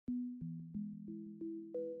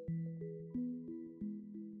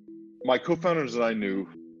My co-founders and I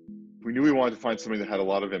we knew we wanted to find something that had a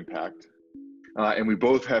lot of impact. And we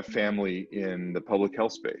both have family in the public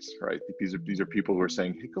health space, right? These are people who are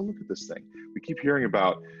saying, hey, go look at this thing. We keep hearing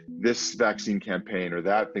about this vaccine campaign or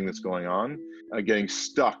that thing that's going on, getting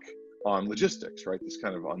stuck on logistics, right? This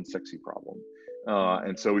kind of unsexy problem.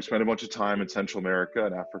 And so we spent a bunch of time in Central America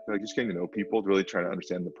and Africa, just getting to know people, really trying to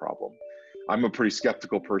understand the problem. I'm a pretty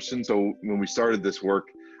skeptical person. So when we started this work,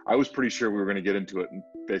 I was pretty sure we were going to get into it and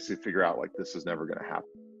basically figure out like, this is never going to happen.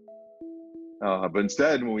 But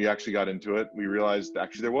instead, when we actually got into it, we realized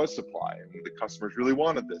actually there was supply, and the customers really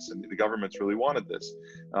wanted this, and the governments really wanted this,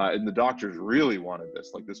 and the doctors really wanted this.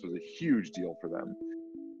 Like, this was a huge deal for them.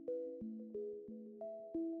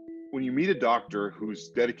 When you meet a doctor who's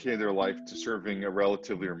dedicated their life to serving a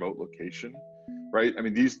relatively remote location, right? I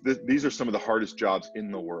mean, these are some of the hardest jobs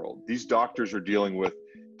in the world. These doctors are dealing with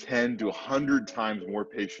 10 to 100 times more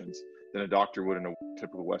patients than a doctor would in a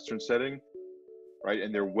typical Western setting. Right,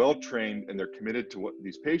 and they're well trained and they're committed to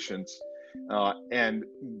these patients, and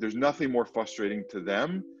there's nothing more frustrating to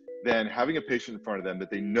them than having a patient in front of them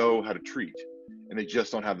that they know how to treat, and they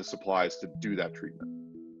just don't have the supplies to do that treatment.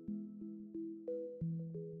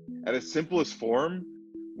 At its simplest form,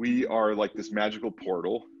 we are like this magical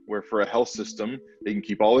portal where for a health system, they can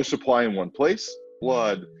keep all their supply in one place.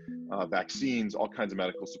 Blood, vaccines, all kinds of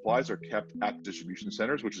medical supplies are kept at the distribution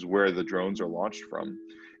centers, which is where the drones are launched from.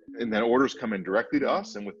 And then orders come in directly to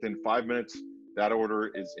us, and within 5 minutes, that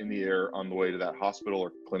order is in the air on the way to that hospital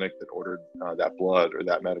or clinic that ordered that blood or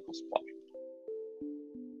that medical supply.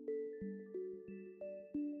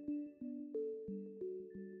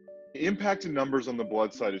 The impact in numbers on the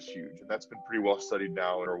blood side is huge, and that's been pretty well studied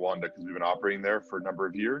now in Rwanda because we've been operating there for a number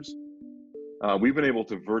of years. We've been able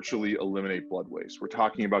to virtually eliminate blood waste. We're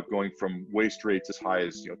talking about going from waste rates as high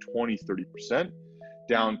as 20, 30%.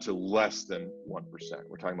 Down to less than 1%.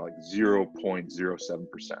 We're talking about like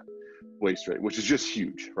 0.07% waste rate, which is just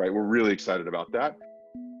huge, right? We're really excited about that.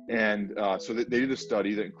 And so they did a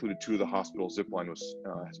study that included 2 of the hospitals Zipline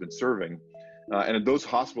has been serving. And those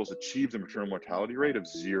hospitals achieved a maternal mortality rate of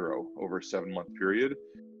 0 over a 7-month period.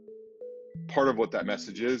 Part of what that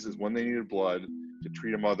message is when they needed blood to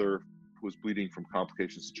treat a mother who was bleeding from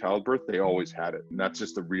complications to childbirth, they always had it. And that's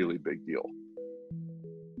just a really big deal.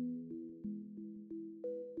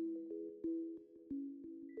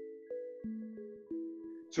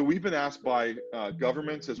 So we've been asked by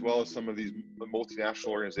governments as well as some of these multinational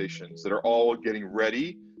organizations that are all getting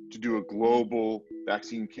ready to do a global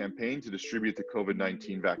vaccine campaign to distribute the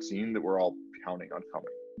COVID-19 vaccine that we're all counting on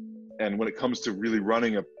coming. And when it comes to really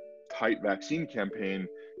running a tight vaccine campaign,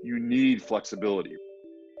 you need flexibility.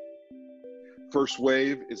 First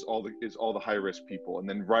wave is all the high-risk people, and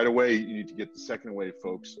then right away you need to get the second wave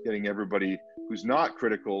folks. Getting everybody who's not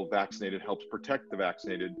critical vaccinated helps protect the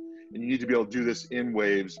vaccinated. And you need to be able to do this in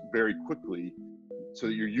waves very quickly so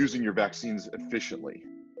that you're using your vaccines efficiently,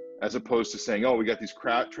 as opposed to saying, oh, we got these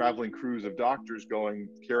traveling crews of doctors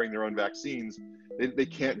carrying their own vaccines. They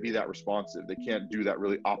can't be that responsive. They can't do that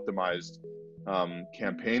really optimized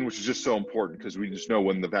campaign, which is just so important because we just know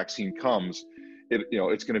when the vaccine comes,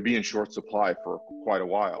 it's going to be in short supply for quite a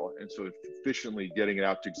while. And so efficiently getting it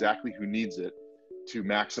out to exactly who needs it to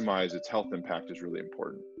maximize its health impact is really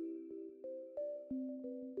important.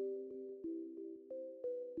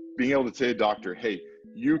 Being able to say to a doctor, hey,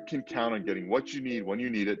 you can count on getting what you need when you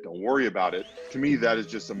need it. Don't worry about it. To me, that is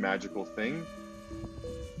just a magical thing.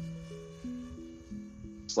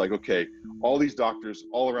 It's like, okay, all these doctors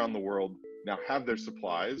all around the world now have their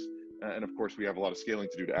supplies. And of course, we have a lot of scaling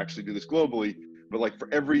to do to actually do this globally. But like for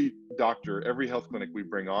every doctor, every health clinic we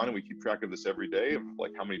bring on, and we keep track of this every day of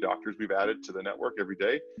like how many doctors we've added to the network every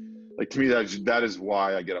day. Like to me, that is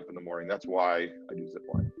why I get up in the morning. That's why I do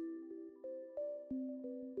Zipline.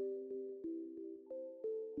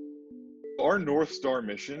 Our North Star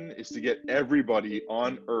mission is to get everybody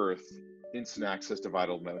on Earth instant access to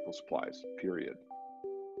vital medical supplies, period.